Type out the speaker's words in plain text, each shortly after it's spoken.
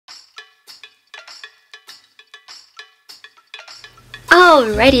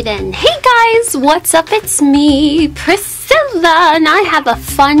Alrighty then. Hey guys, what's up? It's me, Priscilla, and I have a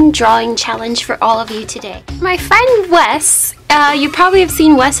fun drawing challenge for all of you today. My friend Wes, you probably have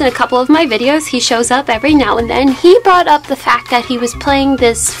seen Wes in a couple of my videos. He shows up every now and then. He brought up the fact that he was playing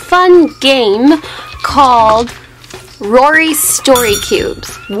this fun game called Rory Story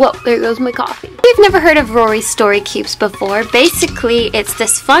Cubes. Whoa, there goes my coffee. If you've never heard of Rory Story Cubes before, basically it's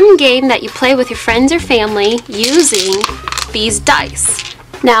this fun game that you play with your friends or family using these dice.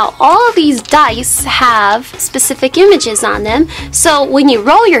 Now, all of these dice have specific images on them, so when you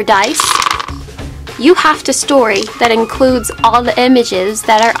roll your dice, you have to story that includes all the images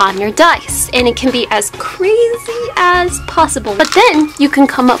that are on your dice, and it can be as crazy as possible. But then you can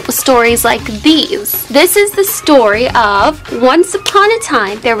come up with stories like these. This is the story of once upon a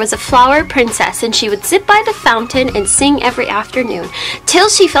time there was a flower princess, and she would sit by the fountain and sing every afternoon till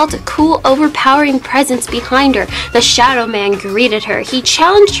she felt a cool, overpowering presence behind her. The shadow man greeted her. He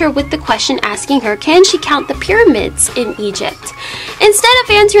challenged her with the question, asking her, can she count the pyramids in Egypt? Instead of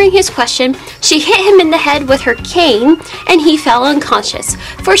answering his question, she hit him in the head with her cane, and he fell unconscious,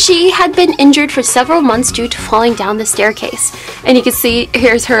 for she had been injured for several months due to falling down the staircase. And you can see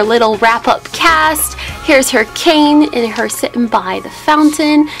here's her little wrap-up cast, here's her cane, and her sitting by the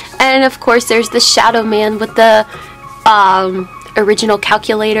fountain, and of course there's the shadow man with the original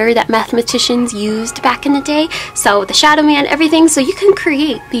calculator that mathematicians used back in the day. So the shadow man, everything, so you can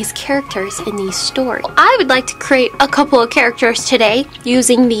create these characters in these stories. I would like to create a couple of characters today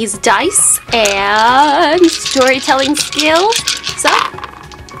using these dice and storytelling skills. So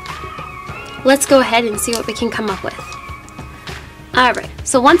let's go ahead and see what we can come up with. Alright,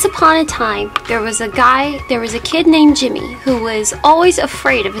 so once upon a time, there was a kid named Jimmy who was always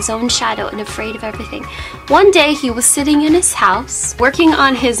afraid of his own shadow and afraid of everything. One day he was sitting in his house working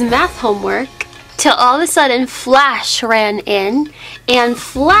on his math homework till all of a sudden Flash ran in, and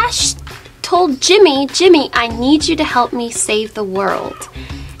Flash told Jimmy, I need you to help me save the world.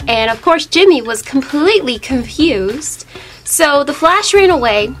 And of course Jimmy was completely confused. So the Flash ran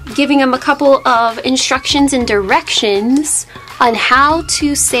away, giving him a couple of instructions and directions on how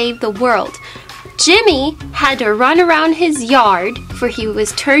to save the world. Jimmy had to run around his yard, for he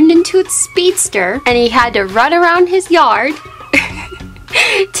was turned into a speedster, and he had to run around his yard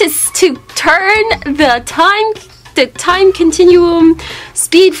to turn the time continuum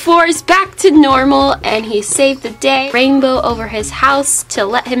speed force back to normal, and he saved the day. Rainbow over his house to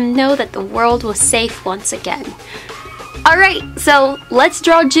let him know that the world was safe once again. Alright, so let's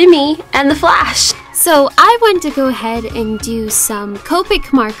draw Jimmy and the Flash. So I want to go ahead and do some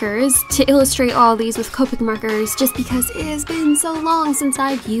Copic markers to illustrate all these with Copic markers, just because it has been so long since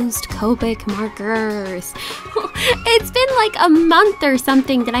I've used Copic markers. It's been like a month or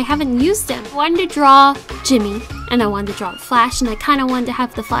something that I haven't used them. I wanted to draw Jimmy, and I wanted to draw the Flash, and I kind of wanted to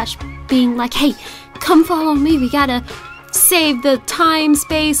have the Flash being like, hey, come follow me, we gotta save the time,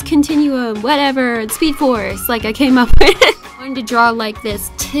 space, continuum, whatever, speed force, like I came up with. I wanted to draw like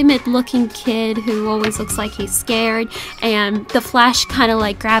this timid looking kid who always looks like he's scared, and the Flash kind of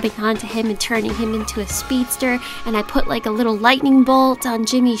like grabbing onto him and turning him into a speedster, and I put like a little lightning bolt on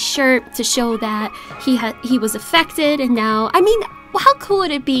Jimmy's shirt to show that he was affected. And now, I mean, how cool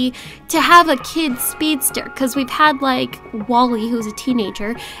would it be to have a kid speedster? Because we've had like Wally, who's a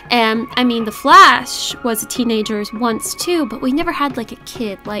teenager, and I mean the Flash was a teenager once too, but we never had like a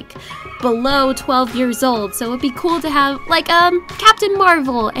kid like below 12 years old. So it'd be cool to have like Captain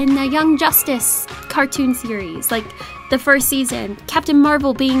Marvel and the Young Justice cartoon series, like the first season, Captain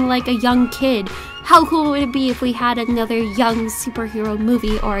Marvel being like a young kid. How cool would it be if we had another young superhero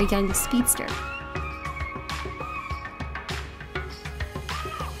movie or a young speedster?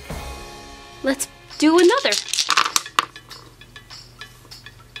 Let's do another.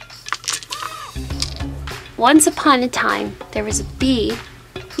 Once upon a time, there was a bee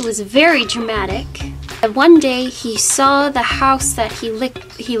who was very dramatic. And one day he saw the house that he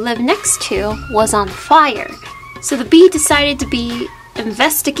lived next to was on fire. So the bee decided to be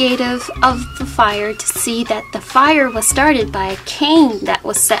investigative of the fire to see that the fire was started by a cane that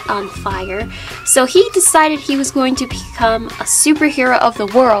was set on fire. So he decided he was going to become a superhero of the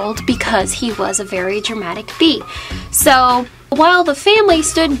world because he was a very dramatic bee. So while the family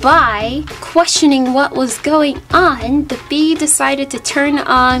stood by questioning what was going on, the bee decided to turn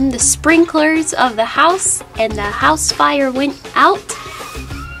on the sprinklers of the house, and the house fire went out.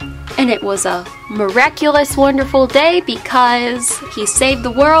 And it was a miraculous, wonderful day because he saved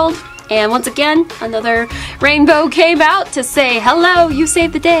the world. And once again, another rainbow came out to say, hello, you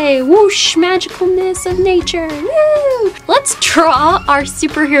saved the day. Whoosh, magicalness of nature. Woo! Let's draw our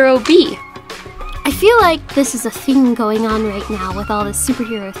superhero bee. I feel like this is a thing going on right now with all the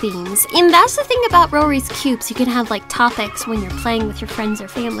superhero themes. And that's the thing about Rory's Cubes. You can have like topics when you're playing with your friends or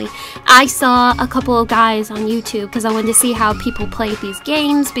family. I saw a couple of guys on YouTube because I wanted to see how people played these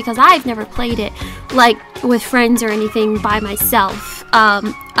games, because I've never played it like with friends or anything by myself.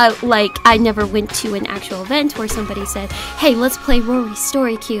 I never went to an actual event where somebody said, hey, let's play Rory's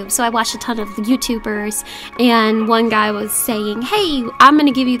Story Cube. So I watched a ton of YouTubers, and one guy was saying, hey, I'm going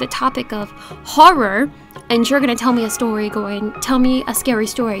to give you the topic of horror, and you're going to tell me a story tell me a scary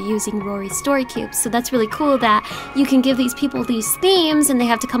story using Rory's Story Cube. So that's really cool that you can give these people these themes, and they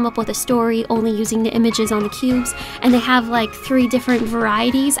have to come up with a story only using the images on the cubes. And they have like 3 different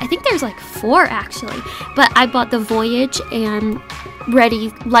varieties. I think there's like 4 actually, but I bought the Voyage and Ready,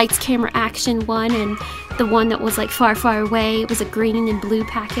 Lights, Camera, Action one, and the one that was like Far, Far Away. It was a green and blue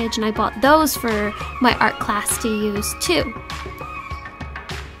package, and I bought those for my art class to use too.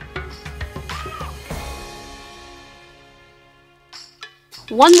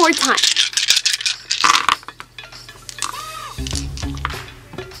 One more time.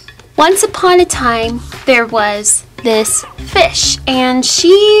 Once upon a time, there was this fish, and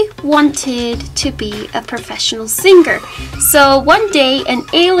she wanted to be a professional singer. So one day an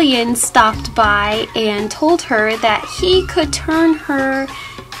alien stopped by and told her that he could turn her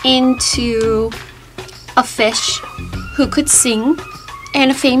into a fish who could sing and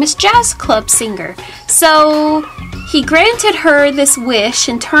a famous jazz club singer. So he granted her this wish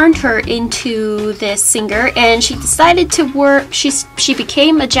and turned her into this singer, and she decided to work. She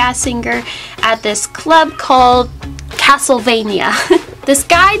became a jazz singer at this club called Castlevania. This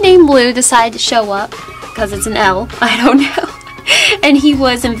guy named Blue decided to show up, because it's an L, I don't know. And he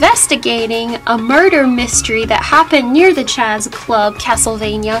was investigating a murder mystery that happened near the jazz club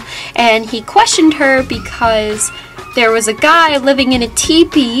Castlevania, and he questioned her because there was a guy living in a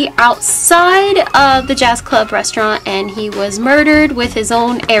teepee outside of the jazz club restaurant, and he was murdered with his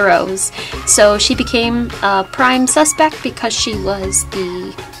own arrows. So she became a prime suspect because she was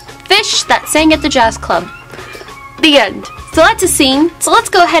the fish that sang at the jazz club. The end. So that's a scene. So let's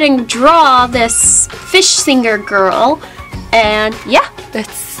go ahead and draw this fish singer girl. And yeah,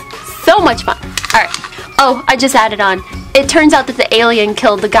 it's so much fun. Alright. Oh, I just added on. It turns out that the alien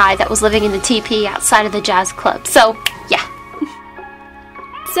killed the guy that was living in the teepee outside of the jazz club. So, yeah.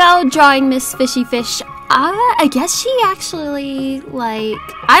 So, drawing Miss Fishy Fish, I guess she actually, like,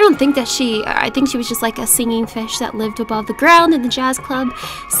 I think she was just like a singing fish that lived above the ground in the jazz club.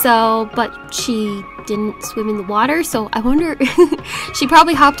 So, but she didn't swim in the water, so I wonder, she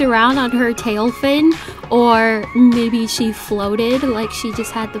probably hopped around on her tail fin, or maybe she floated, like she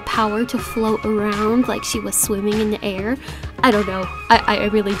just had the power to float around like she was swimming in the air. I don't know. I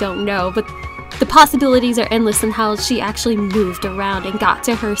really don't know, but the possibilities are endless in how she actually moved around and got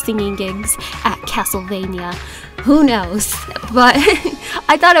to her singing gigs at Castlevania. Who knows? But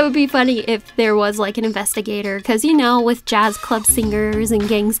I thought it would be funny if there was like an investigator, because you know, with jazz club singers and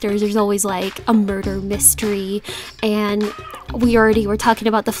gangsters, there's always like a murder mystery. And we already were talking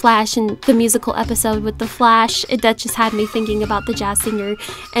about The Flash and the musical episode with The Flash. That just had me thinking about the jazz singer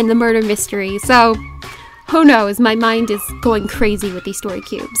and the murder mystery. So who knows? My mind is going crazy with these story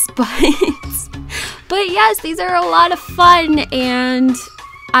cubes. But yes, these are a lot of fun, and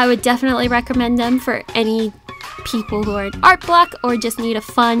I would definitely recommend them for any people who are in art block or just need a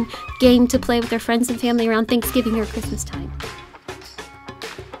fun game to play with their friends and family around Thanksgiving or Christmas time.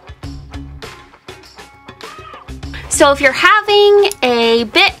 So if you're having a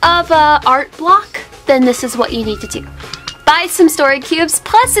bit of a art block, then this is what you need to do. Buy some story cubes,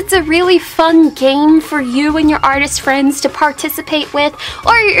 plus it's a really fun game for you and your artist friends to participate with,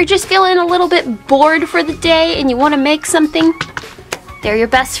 or you're just feeling a little bit bored for the day and you want to make something. They're your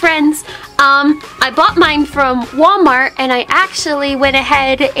best friends. I bought mine from Walmart, and I actually went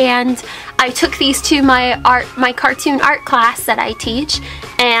ahead and I took these to my cartoon art class that I teach,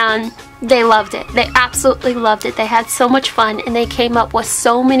 and they loved it. They absolutely loved it. They had so much fun, and they came up with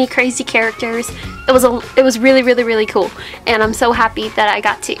so many crazy characters. It was really, really, really cool, and I'm so happy that I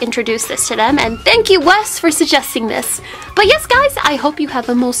got to introduce this to them, and thank you, Wes, for suggesting this. But yes, guys, I hope you have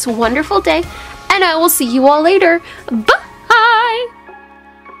a most wonderful day, and I will see you all later. Bye!